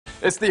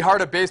It's the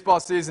heart of baseball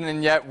season,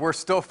 and yet we're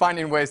still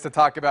finding ways to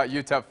talk about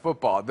UTEP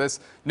football. This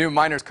new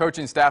Miners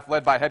coaching staff,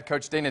 led by head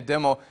coach Dana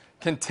Dimmel,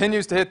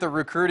 continues to hit the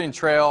recruiting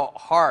trail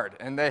hard,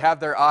 and they have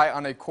their eye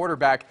on a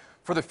quarterback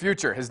for the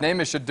future. His name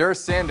is Deion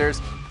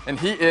Sanders, and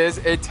he is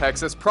a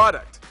Texas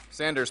product.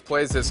 Sanders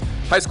plays his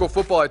high school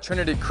football at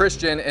Trinity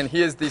Christian, and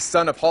he is the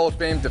son of Hall of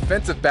Fame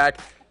defensive back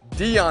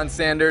Deion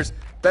Sanders,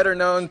 better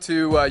known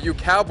to you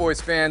Cowboys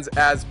fans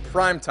as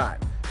Primetime.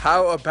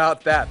 How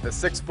about that? The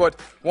 6-foot,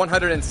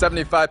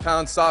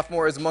 175-pound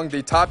sophomore is among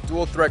the top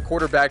dual-threat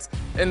quarterbacks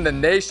in the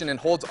nation and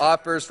holds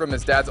offers from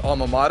his dad's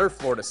alma mater,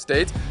 Florida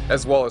State,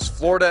 as well as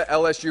Florida,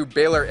 LSU,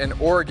 Baylor, and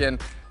Oregon,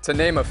 to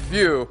name a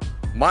few.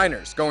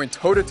 Miners going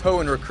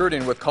toe-to-toe in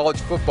recruiting with college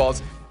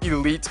football's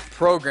elite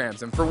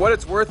programs. And for what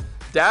it's worth,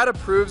 Dad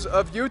approves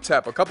of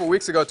UTEP. A couple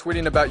weeks ago,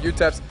 tweeting about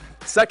UTEP's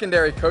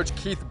secondary coach,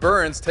 Keith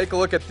Burns. Take a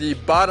look at the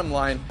bottom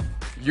line.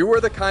 "You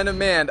are the kind of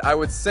man I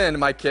would send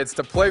my kids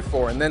to play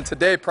for." And then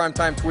today,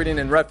 Primetime tweeting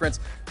in reference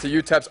to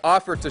UTEP's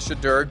offer to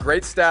Shadur,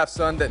 "Great staff,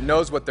 son, that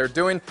knows what they're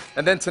doing."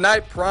 And then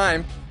tonight,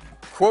 Prime,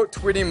 quote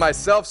tweeting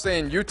myself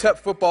saying, "UTEP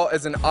football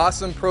is an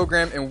awesome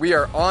program and we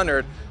are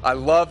honored. I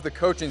love the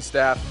coaching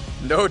staff."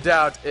 No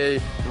doubt a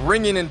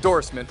ringing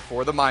endorsement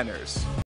for the Miners.